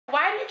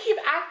keep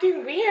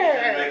acting weird?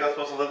 Is your makeup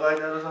supposed to look like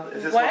that or something?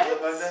 Is it supposed to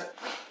look like that?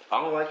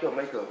 I don't like your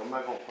makeup. I'm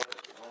not gonna fuck it.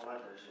 I don't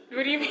like that shit.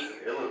 What do you mean?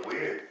 It looks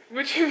weird.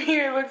 What do you mean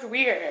it looks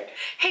weird?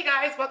 Hey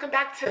guys, welcome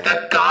back to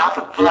the Goff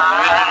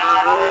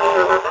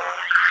vlog.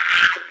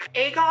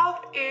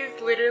 AGoff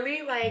is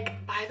literally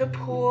like by the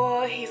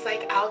pool. He's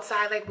like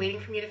outside like waiting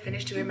for me to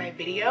finish doing my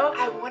video.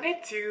 I want to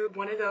do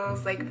one of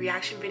those like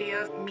reaction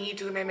videos, me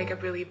doing my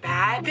makeup really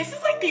bad. This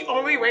is like the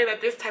only way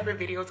that this type of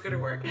video is gonna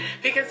work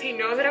because he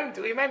knows that I'm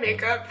doing my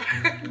makeup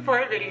for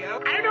a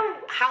video. I don't know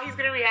how he's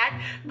gonna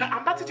react, but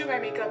I'm about to do my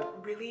makeup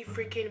really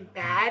freaking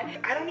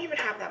bad. I don't even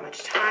have that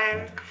much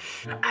time.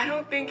 I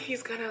don't think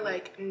he's gonna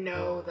like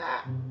know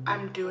that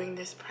I'm doing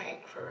this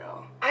prank for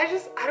real. I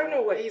don't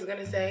know what he's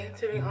gonna say,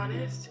 to be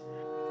honest.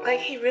 Like,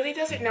 he really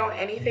doesn't know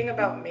anything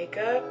about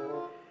makeup.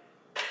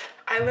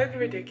 I look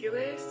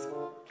ridiculous.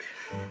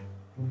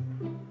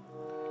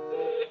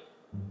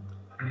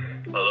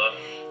 Hello?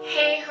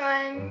 Hey,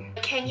 hon.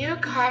 Can you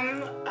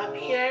come up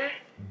here?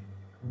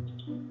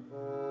 Can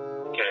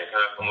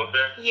I come up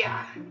there?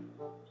 Yeah.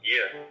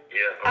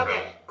 Yeah.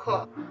 Okay,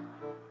 cool.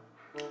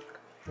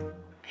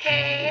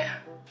 Hey.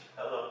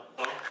 Hello.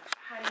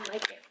 How do you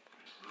like it?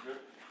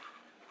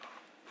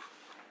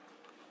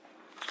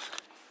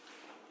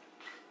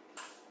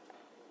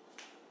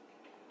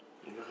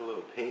 You look a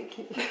little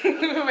pinky.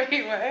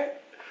 Wait,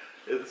 what?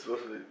 It's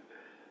supposed to be.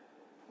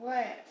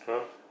 What? Huh?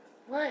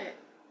 What?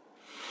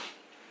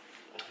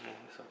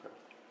 It's okay.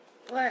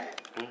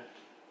 What? Hmm?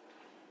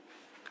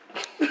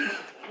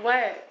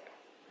 What?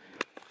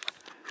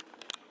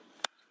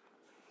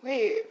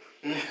 Wait.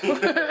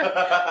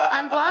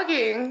 I'm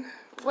vlogging.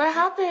 What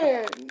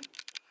happened?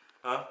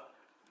 Huh?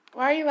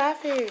 Why are you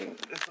laughing?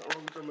 There's something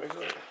wrong with your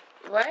makeup.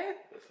 What?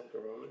 There's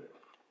something wrong with it.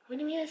 What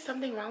do you mean there's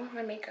something wrong with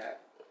my makeup?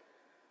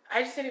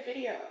 I just did a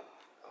video.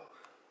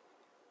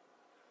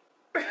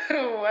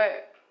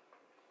 What?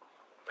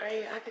 Why are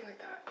you acting like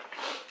that?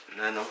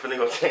 Nah, I'm finna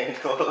go change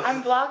clothes.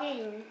 I'm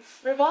vlogging.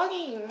 We're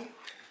vlogging.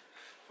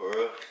 For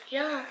real?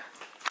 Yeah.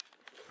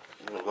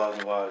 You wanna vlog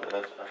me while I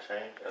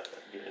change? I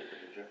get it the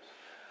dress.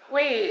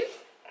 Wait.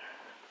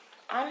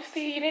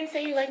 Honestly, you didn't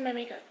say you like my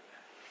makeup.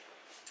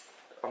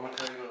 I'm gonna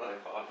tell you in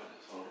like 5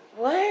 minutes. So.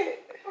 What?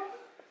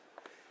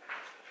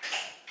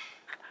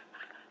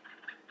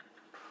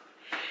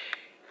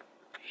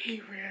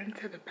 He ran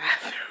to the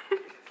bathroom.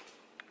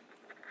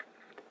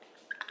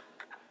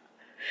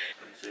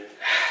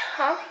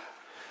 Huh?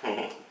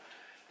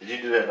 Did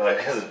you do that like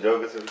as a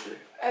joke or something?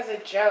 As a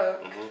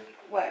joke?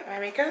 What, my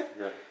makeup?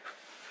 Yeah. What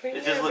do you It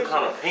mean just as look a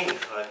kind joke? of pink.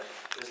 Like,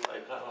 it's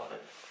like kind of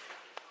like,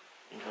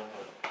 you know,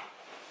 like,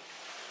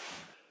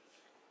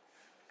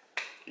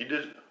 you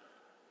did.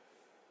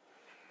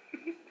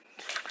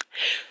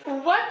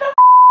 What the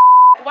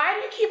Why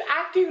do you keep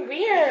acting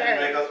weird? Is your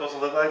makeup supposed to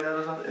look like that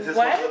or something? Is it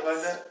What? supposed to look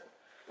like that?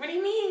 What do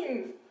you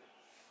mean?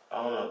 I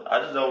don't know. I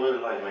just don't really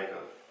like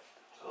makeup.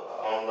 So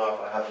I don't know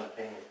if I have an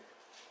opinion.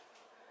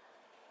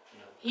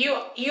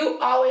 You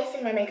always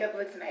say my makeup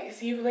looks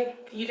nice. You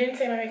didn't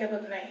say my makeup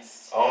looked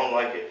nice. I don't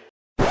like it.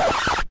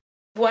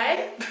 What?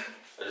 I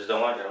just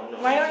don't like it. I don't know.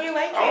 Why don't you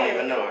like it? I don't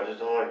even know. I just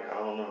don't like it. I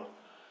don't know.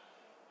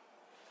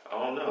 I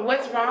don't know.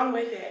 What's wrong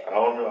with it? I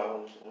don't know. I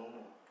don't know.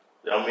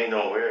 I don't mean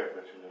don't wear it,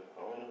 but you know. I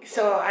don't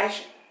know.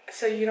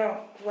 So you don't,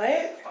 what?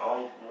 I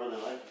don't really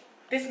like it.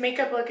 This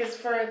makeup look is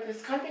for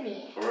this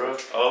company. For real?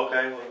 Oh,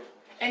 okay. Well,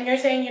 And you're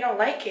saying you don't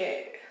like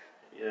it.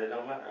 yeah, it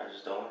don't matter. I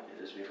just don't like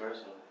it. Just be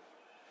personal.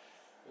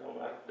 It don't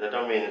matter. That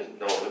don't mean it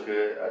don't look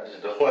good. I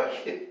just don't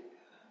like it.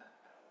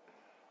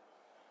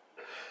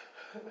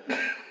 It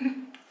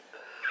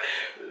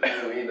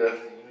doesn't mean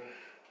nothing.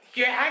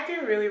 You're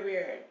acting really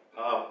weird.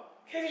 Oh.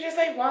 Cause you're just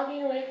like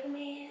walking away from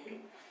me.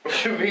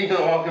 What you mean you're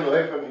walking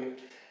away from me?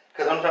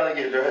 Cause I'm trying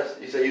to get dressed.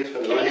 You say you was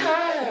finna Give me a leave.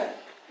 hug.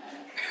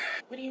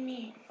 What do you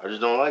mean? I just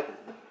don't like it.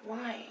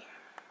 Why?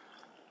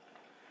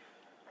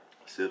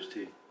 Sips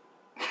tea.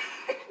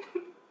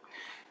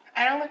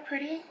 I don't look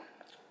pretty?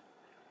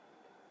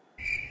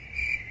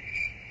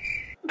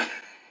 I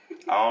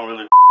don't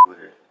really with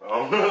it. I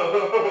don't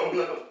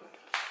know.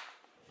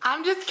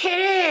 I'm just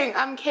kidding.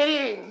 I'm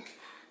kidding.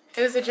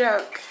 It was a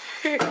joke.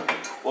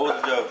 What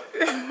was the joke?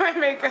 My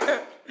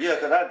makeup. Yeah,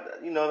 cause I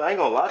ain't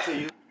gonna lie to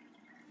you.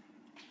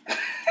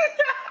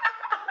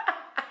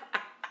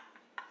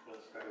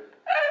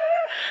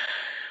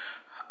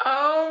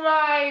 Oh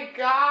my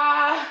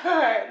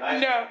god.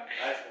 Nice. No.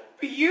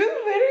 You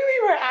literally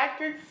were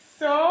acting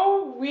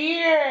so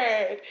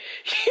weird. I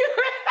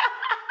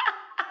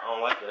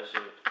don't like that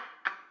shit.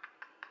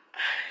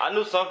 I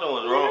knew something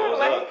was You wrong. don't What's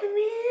like up?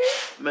 me?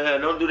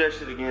 Man, don't do that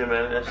shit again,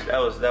 man. That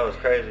was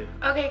crazy.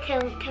 Okay, can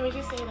we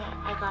just say that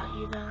I got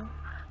you though?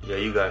 Yeah,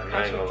 you got me.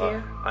 I ain't gonna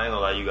lie. I ain't gonna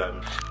lie, you got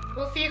me.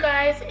 We'll see you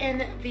guys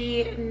in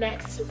the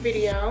next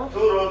video.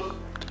 Toodles.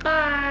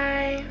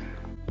 Bye.